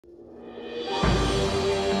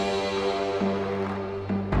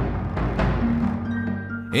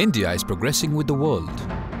India is progressing with the world,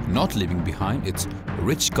 not leaving behind its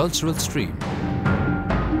rich cultural stream.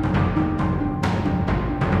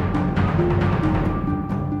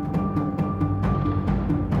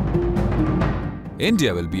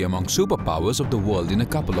 India will be among superpowers of the world in a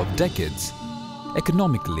couple of decades.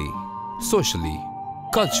 Economically, socially,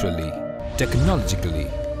 culturally, technologically,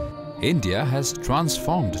 India has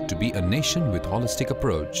transformed to be a nation with holistic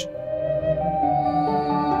approach.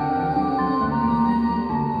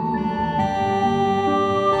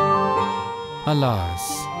 Alas,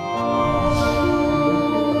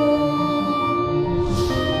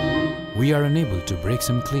 we are unable to break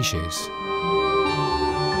some cliches.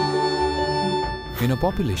 In a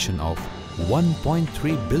population of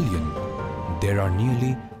 1.3 billion, there are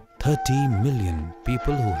nearly 30 million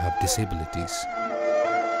people who have disabilities.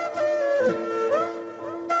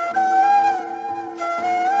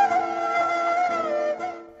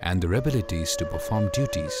 And their abilities to perform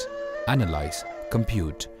duties, analyze,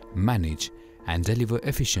 compute, manage, and deliver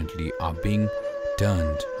efficiently are being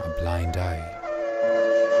turned a blind eye.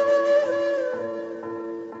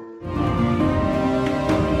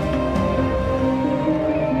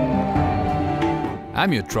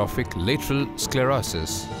 Amyotrophic lateral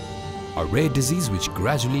sclerosis, a rare disease which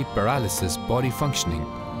gradually paralyzes body functioning.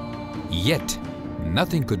 Yet,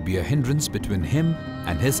 nothing could be a hindrance between him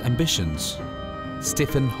and his ambitions.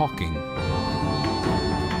 Stephen Hawking.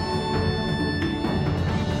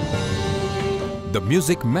 The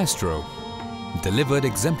music maestro delivered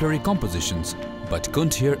exemplary compositions but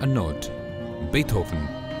couldn't hear a note. Beethoven.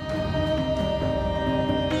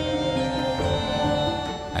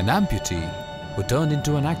 An amputee who turned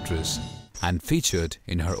into an actress and featured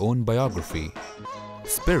in her own biography.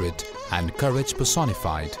 Spirit and courage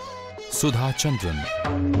personified. Sudha Chandran.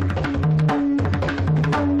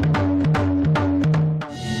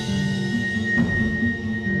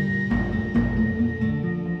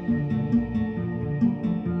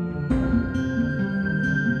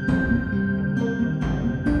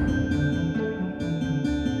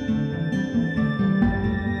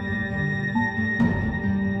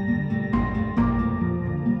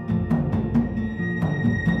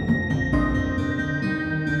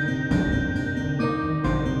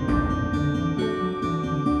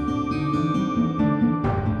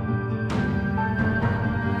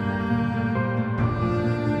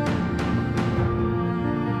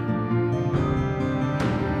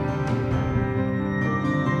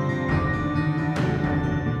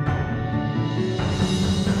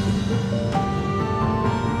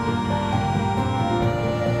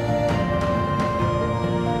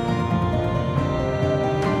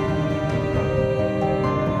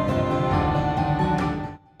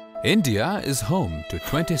 India is home to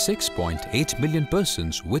 26.8 million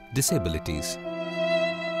persons with disabilities.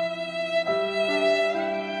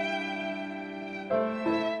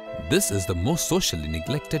 This is the most socially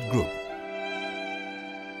neglected group.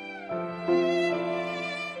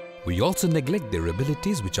 We also neglect their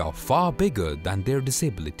abilities which are far bigger than their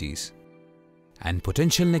disabilities. And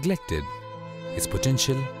potential neglected is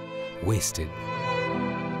potential wasted.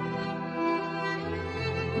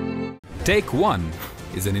 Take1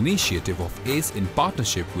 is an initiative of ACE in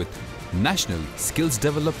partnership with National Skills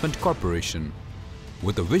Development Corporation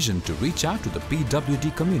with a vision to reach out to the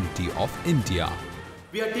PWD community of India.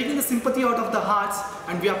 We are taking the sympathy out of the hearts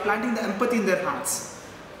and we are planting the empathy in their hearts.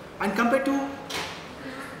 And compared to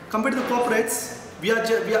the corporates,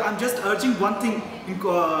 I'm just urging one thing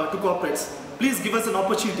to corporates. Please give us an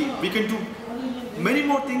opportunity. We can do many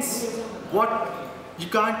more things what you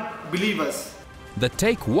can't believe us. The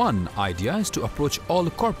Take1 idea is to approach all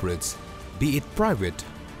corporates, be it private,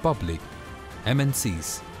 public,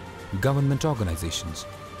 MNCs, government organizations,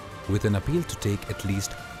 with an appeal to take at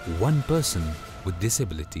least one person with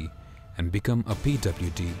disability and become a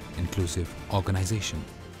PWD inclusive organization.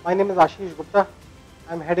 My name is Ashish Gupta.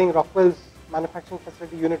 I am heading Rockwell's Manufacturing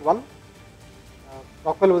Facility Unit 1.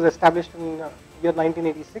 Rockwell was established in year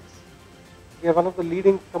 1986. We are one of the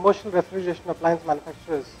leading commercial refrigeration appliance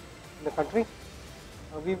manufacturers in the country.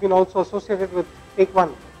 We've been also associated with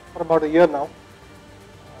Take1 for about a year now.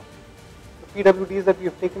 The PWDs that we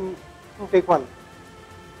have taken through Take1,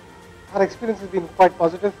 our experience has been quite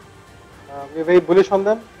positive. We are very bullish on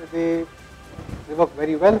them. They work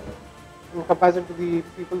very well in comparison to the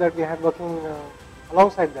people that we had working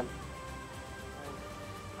alongside them.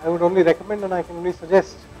 I would only recommend and I can only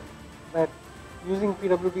suggest that using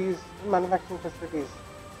PWDs in manufacturing facilities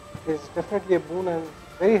is definitely a boon and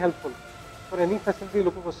very helpful for any facility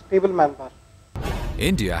looking for stable manpower.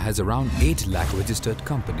 India has around 8 lakh registered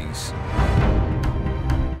companies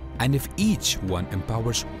And if each one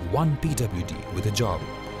empowers one PWD with a job,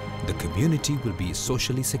 the community will be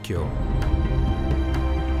socially secure.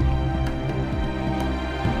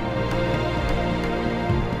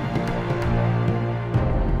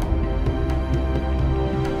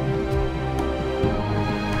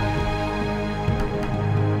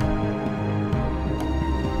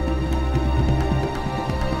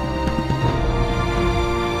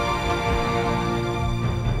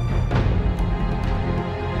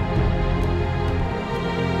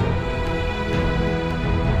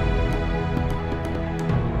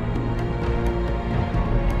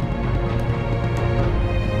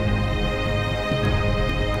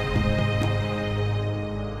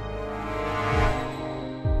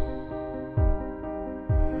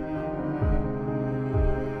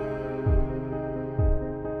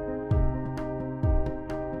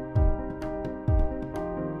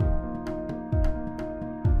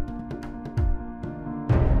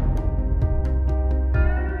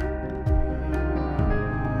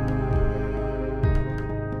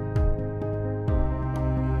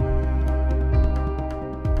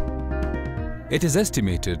 It is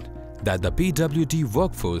estimated that the PWD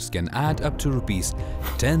workforce can add up to rupees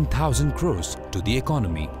 10,000 crores to the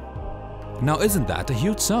economy. Now, isn't that a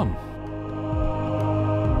huge sum?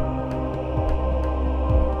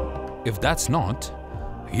 If that's not,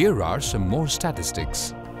 here are some more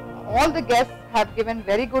statistics. All the guests have given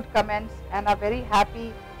very good comments and are very happy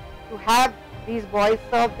to have these boys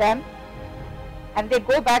serve them, and they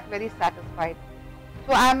go back very satisfied.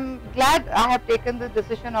 So I'm glad I have taken the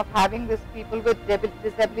decision of having these people with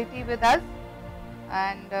disability with us,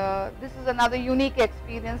 and this is another unique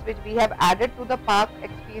experience which we have added to the park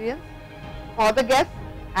experience for the guests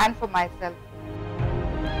and for myself.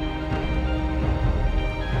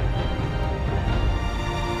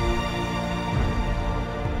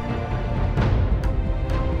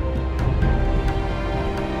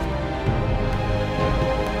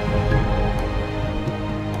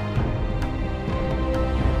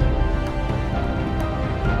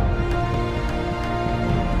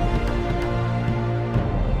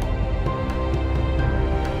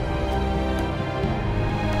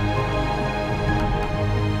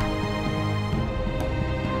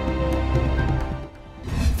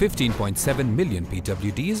 $15.7 million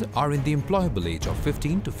PWDs are in the employable age of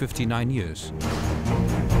 15 to 59 years.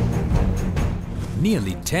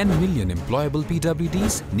 Nearly 10 million employable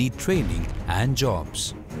PWDs need training and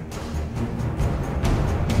jobs.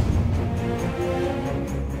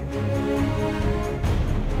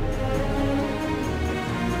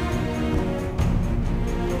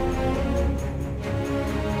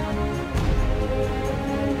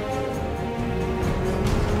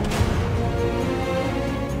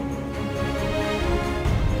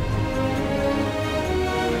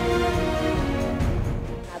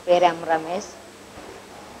 I'm Ramesh.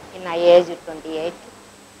 In my age 28,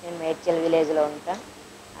 నేను మేడ్చల్ విలేజ్లో ఉంటా.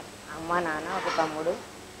 అమ్మ నాన్న ఒక తమ్ముడు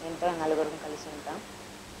ఇంట్లో నలుగురం కలిసి ఉంటాం.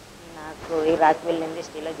 నాకు ఈ రాక్విల్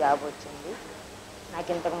ఇండస్ట్రీలో జాబ్ వచ్చింది.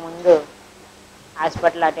 నాకు ఇంతకు ముందు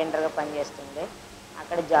హాస్పిటల్ అటెండర్గా పనిచేస్తుండే.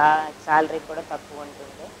 అక్కడ సాలరీ కూడా తక్కువ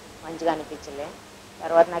ఉంటుండే, మంచిగా అనిపించలే.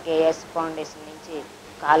 తర్వాత నాకు ఏఎస్ ఫౌండేషన్ నుంచి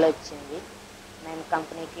కాల్ వచ్చింది. నేను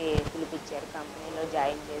కంపెనీకి పిలిపించారు, కంపెనీలో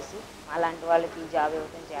జాయిన్ చేసి అలాంటి వాళ్ళకి జాబ్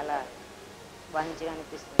ఇవ్వడం చాలా మంచిగా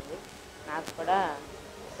అనిపిస్తుంది. నాకు కూడా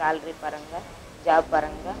సాలరీ పరంగా జాబ్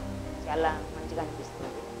పరంగా చాలా మంచిగా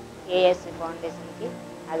అనిపిస్తుంది. ఏఎస్ ఫౌండేషన్కి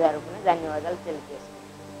అది తరపున ధన్యవాదాలు తెలియజేస్తున్నాను.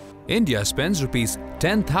 India spends rupees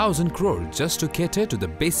 10,000 crore just to cater to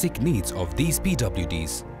the basic needs of these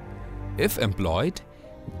PWDs. If employed,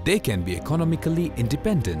 they can be economically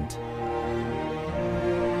independent.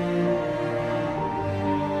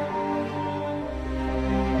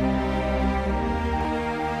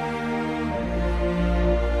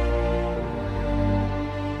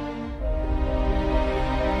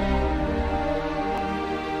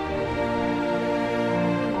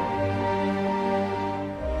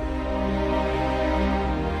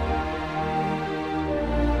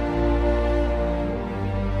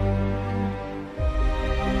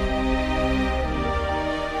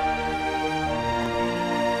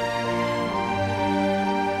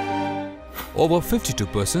 Over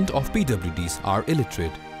 52% of PWDs are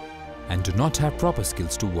illiterate and do not have proper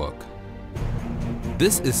skills to work.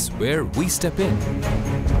 This is where we step in.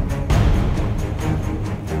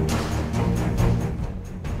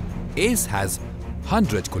 ACE has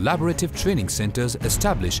 100 collaborative training centers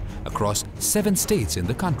established across 7 states in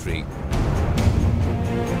the country.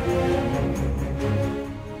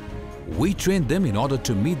 We train them in order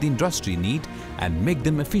to meet the industry need and make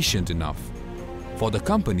them efficient enough for the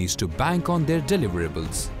companies to bank on their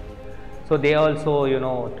deliverables. So So they also, you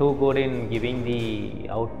know, too good in giving the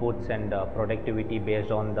outputs and productivity based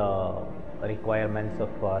on the requirements of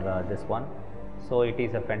this one. So it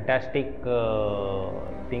is a fantastic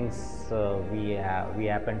things we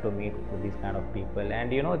happen to meet with these kind of people,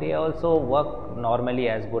 and you know, they also work normally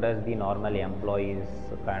as good as the normal employees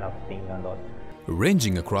kind of thing and all.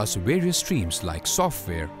 Ranging across various streams like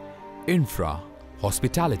software, infra,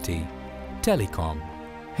 hospitality, telecom,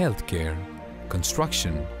 healthcare,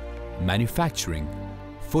 construction, manufacturing,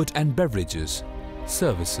 food and beverages,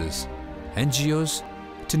 services, NGOs,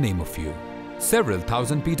 to name a few. Several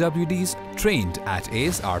thousand PWDs trained at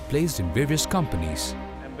ACE are placed in various companies.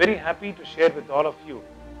 I'm very happy to share with all of you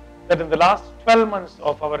that in the last 12 months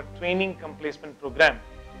of our training placement program,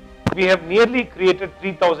 we have nearly created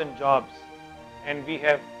 3,000 jobs, and we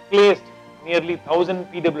have placed nearly 1,000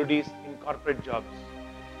 PWDs in corporate jobs.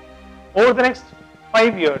 Over the next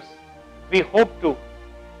 5 years, we hope to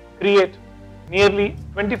create nearly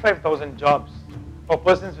 25,000 jobs for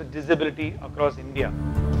persons with disability across India.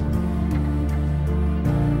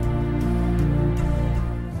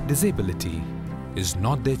 Disability is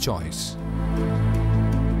not their choice.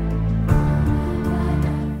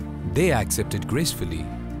 They accept it gracefully,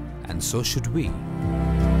 and so should we.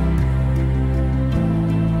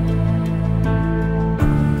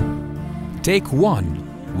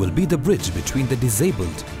 Take1 will be the bridge between the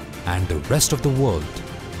disabled and the rest of the world.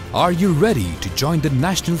 Are you ready to join the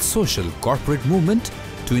national social corporate movement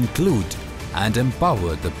to include and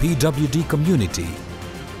empower the PWD community?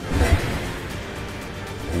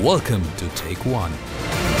 Welcome to Take1.